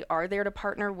we are there to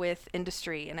partner with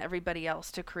industry and everybody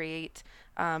else to create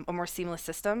a more seamless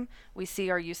system. We see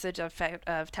our usage of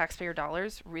taxpayer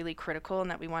dollars really critical,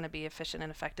 and that we want to be efficient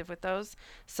and effective with those.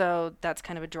 So that's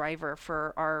kind of a driver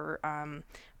for our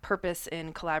purpose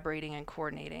in collaborating and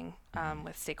coordinating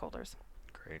with stakeholders.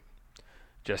 Great.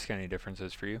 Jessica, any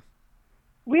differences for you?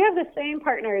 We have the same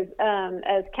partners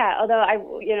as Kat, although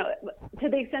to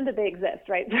the extent that they exist,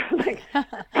 right? Like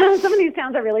some of these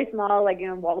towns are really small, like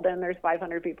Walden, there's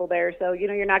 500 people there, so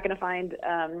you're not going to find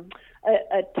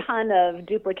a ton of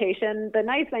duplication. The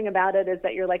nice thing about it is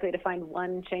that you're likely to find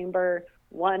one chamber,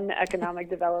 one economic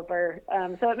developer,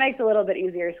 so it makes it a little bit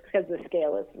easier because the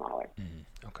scale is smaller.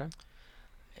 Okay.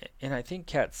 And I think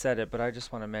Kat said it, but I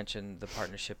just want to mention the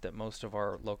partnership that most of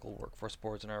our local workforce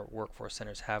boards and our workforce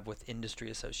centers have with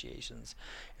industry associations.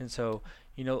 And so,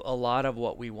 a lot of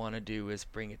what we want to do is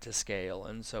bring it to scale.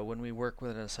 And so when we work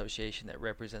with an association that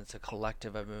represents a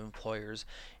collective of employers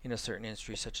in a certain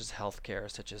industry, such as healthcare,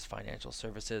 such as financial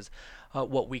services,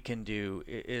 what we can do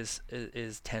is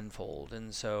tenfold.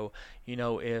 And so,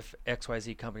 if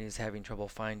XYZ company is having trouble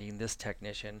finding this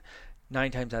technician, 9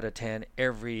 times out of 10,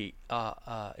 every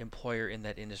employer in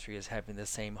that industry is having the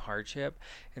same hardship.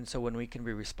 And so when we can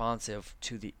be responsive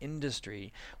to the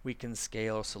industry, we can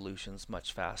scale solutions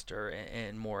much faster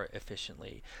and more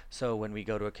efficiently. So when we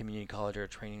go to a community college or a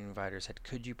training provider and said,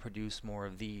 could you produce more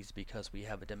of these because we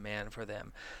have a demand for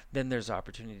them, then there's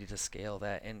opportunity to scale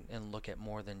that and look at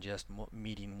more than just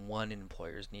meeting one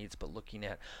employer's needs, but looking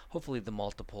at hopefully the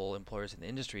multiple employers in the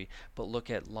industry, but look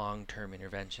at long-term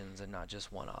interventions and not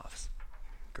just one-offs.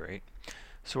 Great.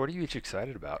 So what are you each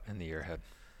excited about in the year ahead?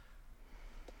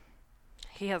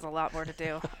 He has a lot more to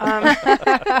do.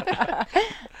 I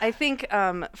think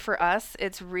for us,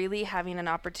 it's really having an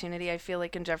opportunity. I feel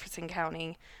like in Jefferson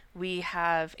County, we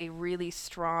have a really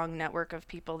strong network of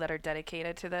people that are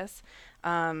dedicated to this.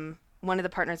 One of the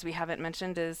partners we haven't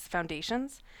mentioned is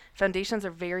foundations. Foundations are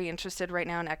very interested right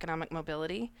now in economic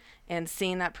mobility and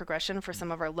seeing that progression for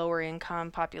some of our lower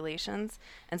income populations.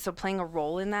 And so playing a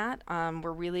role in that,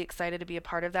 we're really excited to be a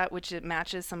part of that, which it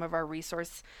matches some of our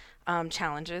resource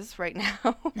challenges right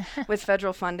now with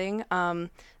federal funding.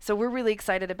 So we're really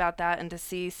excited about that and to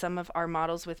see some of our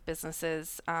models with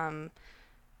businesses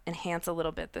enhance a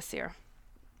little bit this year.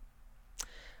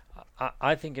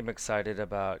 I think I'm excited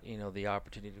about, the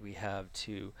opportunity we have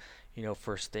to,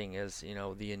 first thing is,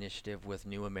 the initiative with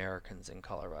New Americans in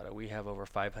Colorado. We have over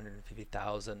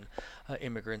 550,000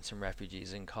 immigrants and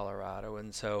refugees in Colorado,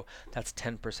 and so that's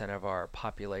 10% of our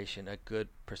population, a good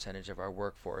percentage of our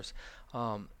workforce.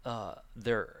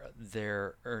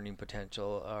 Their earning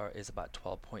potential is about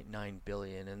 $12.9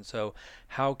 billion, and so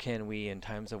how can we, in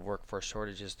times of workforce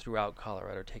shortages throughout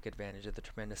Colorado, take advantage of the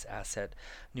tremendous asset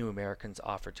New Americans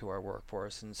offer to our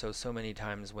workforce? And so many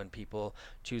times when people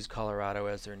choose Colorado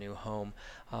as their new home,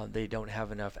 they don't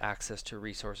have enough access to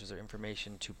resources or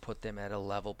information to put them at a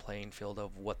level playing field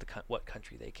of what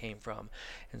country they came from.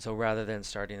 And so rather than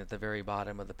starting at the very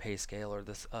bottom of the pay scale or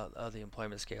of the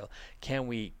employment scale, can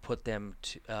we put them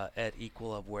at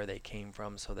equal of where they came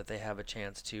from so that they have a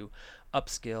chance to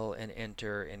upskill and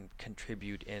enter and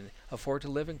contribute and afford to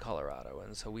live in Colorado?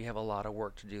 And so we have a lot of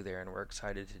work to do there, and we're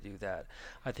excited to do that.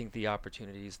 I think the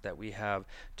opportunities that we have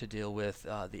to deal with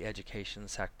the education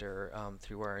sector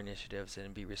through our initiatives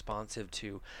and be responsive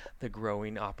to the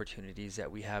growing opportunities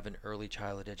that we have in early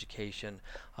childhood education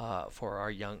for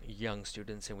our young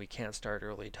students. And we can't start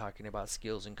early talking about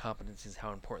skills and competencies,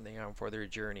 how important they are for their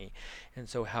journey. And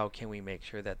so how can we make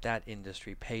sure that that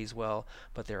industry pays well,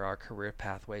 but there are career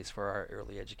pathways for our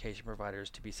early education providers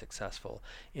to be successful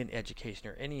in education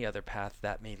or any other path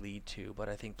that may lead to. But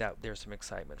I think that there's some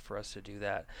excitement for us to do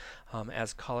that.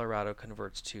 As Colorado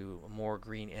converts to more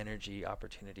green energy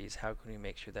opportunities, how can we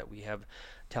make sure that we have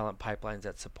talent pipelines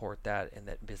that support that, and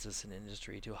that business and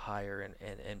industry to hire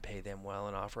and pay them well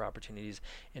and offer opportunities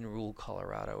in rural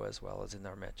Colorado as well as in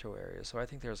our metro area? So I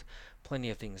think there's plenty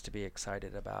of things to be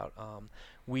excited about.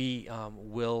 We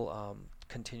will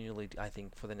continually, I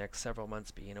think, for the next several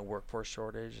months be in a workforce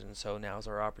shortage, and so now is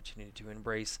our opportunity to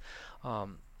embrace our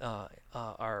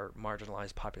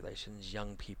marginalized populations,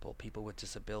 young people, people with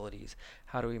disabilities.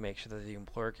 How do we make sure that the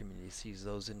employer community sees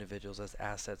those individuals as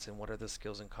assets, and what are the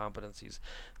skills and competencies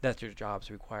that their jobs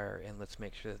require, and let's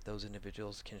make sure that those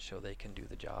individuals can show they can do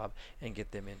the job and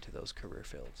get them into those career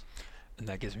fields. And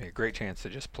that gives me a great chance to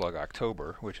just plug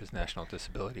October, which is National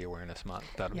Disability Awareness Month.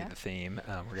 That'll be the theme.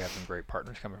 We're going to have some great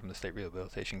partners coming from the State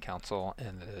Rehabilitation Council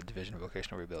and the Division of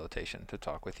Vocational Rehabilitation to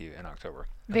talk with you in October.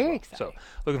 Very exciting. So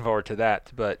looking forward to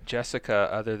that. But Jessica,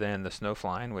 other than the snow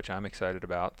flying, which I'm excited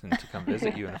about, and to come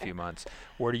visit you in a few months,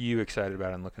 what are you excited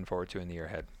about and looking forward to in the year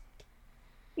ahead?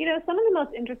 You know, some of the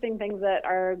most interesting things that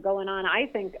are going on, I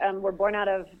think, were born out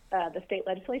of the state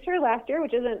legislature last year,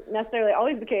 which isn't necessarily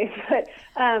always the case, but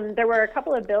there were a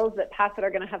couple of bills that passed that are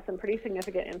going to have some pretty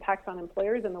significant impacts on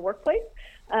employers in the workplace,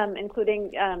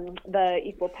 including the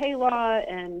equal pay law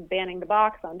and banning the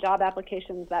box on job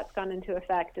applications. That's gone into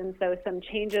effect. And so some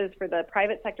changes for the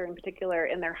private sector in particular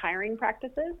in their hiring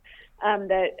practices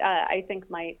that I think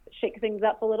might shake things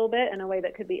up a little bit in a way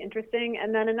that could be interesting.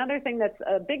 And then another thing that's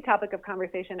a big topic of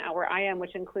conversation out where I am,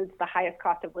 which includes the highest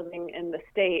cost of living in the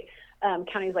state,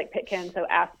 counties like Pitkin, so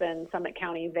Aspen, Summit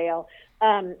County, Vail,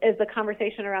 is the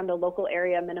conversation around the Local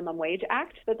Area Minimum Wage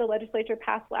Act that the legislature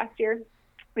passed last year.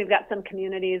 We've got some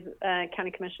communities,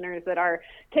 county commissioners that are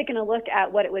taking a look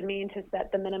at what it would mean to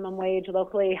set the minimum wage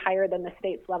locally higher than the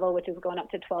state's level, which is going up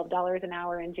to $12 an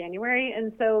hour in January.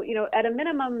 And so, you know, at a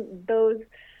minimum, those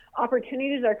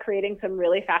opportunities are creating some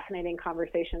really fascinating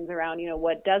conversations around, you know,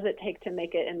 what does it take to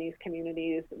make it in these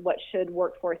communities? What should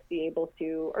workforce be able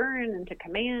to earn and to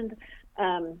command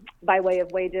by way of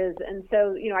wages? And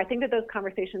so, you know, I think that those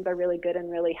conversations are really good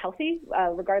and really healthy,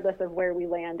 regardless of where we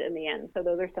land in the end. So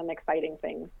those are some exciting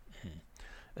things.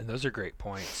 And those are great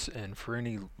points. And for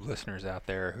any listeners out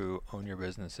there who own your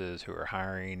businesses, who are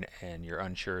hiring, and you're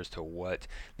unsure as to what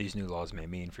these new laws may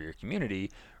mean for your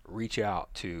community, reach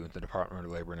out to the Department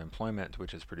of Labor and Employment,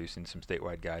 which is producing some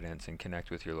statewide guidance, and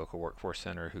connect with your local workforce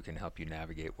center who can help you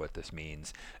navigate what this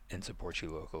means and support you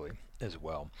locally as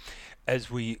well.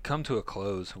 As we come to a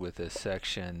close with this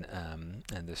section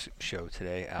and this show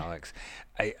today, Alex,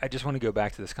 I just want to go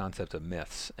back to this concept of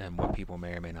myths and what people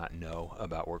may or may not know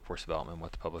about workforce development,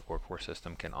 what the public workforce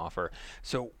system can offer.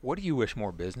 So what do you wish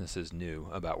more businesses knew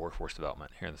about workforce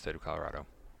development here in the state of Colorado?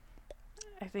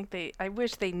 I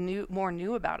wish they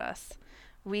knew about us.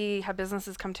 We have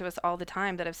businesses come to us all the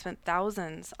time that have spent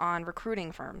thousands on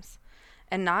recruiting firms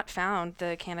and not found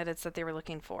the candidates that they were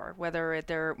looking for, whether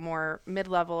they're more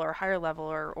mid-level or higher level,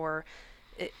 or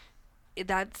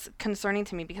that's concerning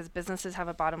to me because businesses have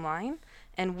a bottom line,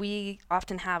 and we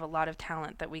often have a lot of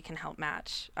talent that we can help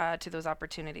match to those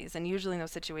opportunities. And usually in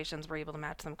those situations, we're able to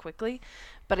match them quickly.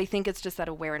 But I think it's just that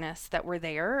awareness that we're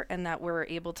there and that we're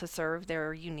able to serve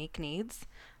their unique needs,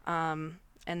 and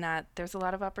that there's a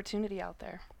lot of opportunity out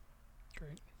there.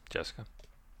 Great. Jessica?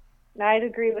 I'd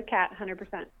agree with Kat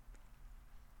 100%.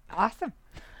 Awesome.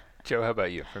 Joe, how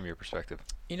about you from your perspective?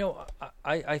 You know,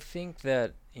 I think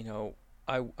that, you know,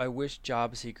 I wish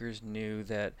job seekers knew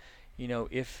that, you know,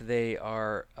 if they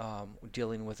are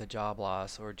dealing with a job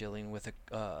loss or dealing with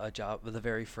a job, the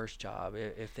very first job,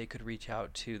 if they could reach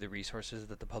out to the resources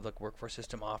that the public workforce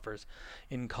system offers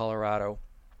in Colorado,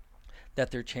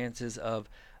 that their chances of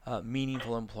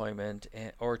meaningful employment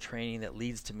or training that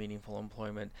leads to meaningful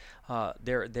employment.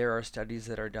 There are studies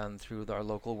that are done through our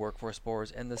local workforce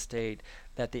boards and the state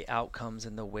that the outcomes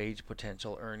and the wage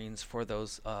potential earnings for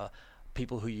those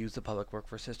people who use the public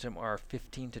workforce system are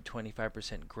 15 to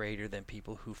 25% greater than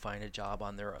people who find a job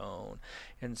on their own.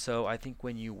 And so I think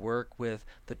when you work with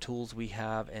the tools we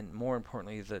have, and more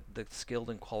importantly, the skilled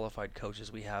and qualified coaches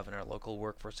we have in our local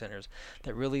workforce centers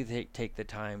that really take the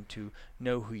time to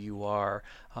know who you are,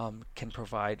 can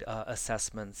provide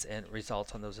assessments and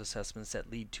results on those assessments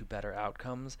that lead to better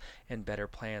outcomes and better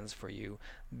plans for you.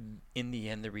 In the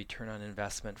end, the return on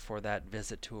investment for that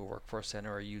visit to a workforce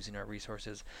center or using our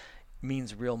resources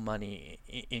means real money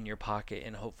in your pocket,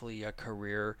 and hopefully a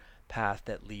career path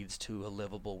that leads to a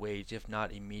livable wage, if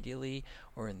not immediately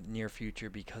or in the near future,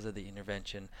 because of the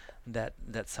intervention that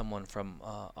someone from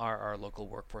our local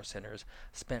workforce centers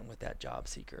spent with that job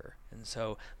seeker. And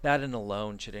so that in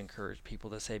alone should encourage people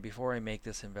to say, before I make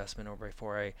this investment or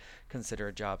before I consider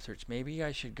a job search, maybe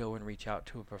I should go and reach out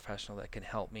to a professional that can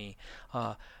help me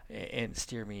and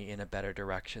steer me in a better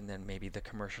direction than maybe the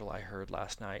commercial I heard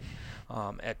last night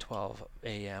at 12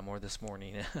 a.m. or this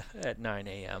morning at 9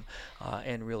 a.m.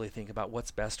 And really think about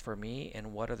what's best for me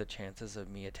and what are the chances of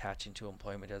me attaching to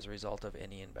employment as a result of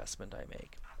any investment I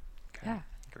make. Okay. Yeah.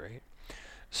 Great.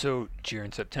 So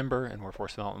during September and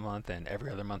Workforce Development Month and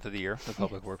every other month of the year, the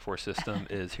public workforce system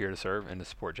is here to serve and to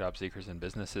support job seekers and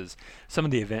businesses. Some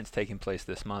of the events taking place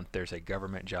this month, there's a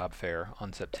government job fair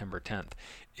on September 10th.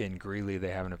 In Greeley,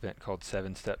 they have an event called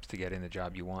 7 Steps to Getting the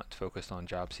Job You Want, focused on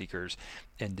job seekers.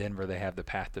 In Denver, they have the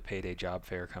Path to Payday job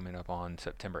fair coming up on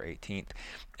September 18th.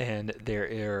 And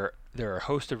there are a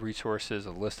host of resources,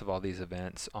 a list of all these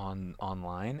events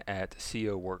online at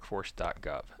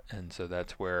coworkforce.gov. And so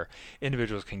that's where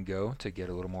individuals can go to get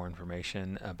a little more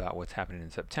information about what's happening in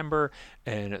September.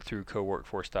 And through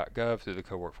coworkforce.gov, through the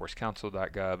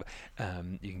coworkforcecouncil.gov,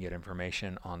 you can get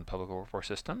information on the public workforce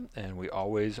system. And we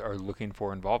always are looking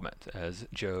for involvement. As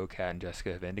Joe, Kat, and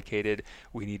Jessica have indicated,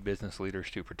 we need business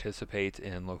leaders to participate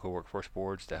in local workforce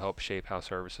boards to help shape how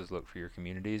services look for your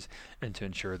communities and to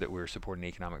ensure that we're supporting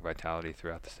economic vitality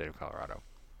throughout the state of Colorado.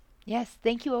 Yes,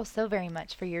 thank you all so very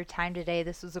much for your time today.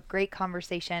 This was a great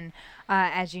conversation.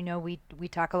 As you know, we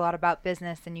talk a lot about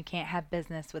business, and you can't have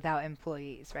business without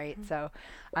employees, right? Mm-hmm. So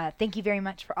thank you very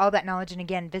much for all that knowledge. And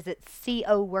again, visit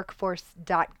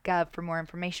coworkforce.gov for more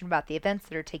information about the events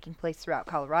that are taking place throughout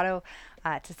Colorado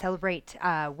to celebrate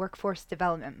Workforce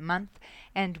Development Month.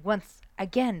 And once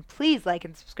again, please like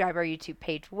and subscribe our YouTube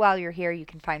page. While you're here, you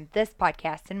can find this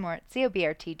podcast and more at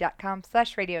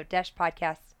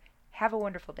cobrt.com/radio-podcast. Have a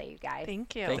wonderful day, you guys.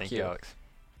 Thank you. Thank you, Alex.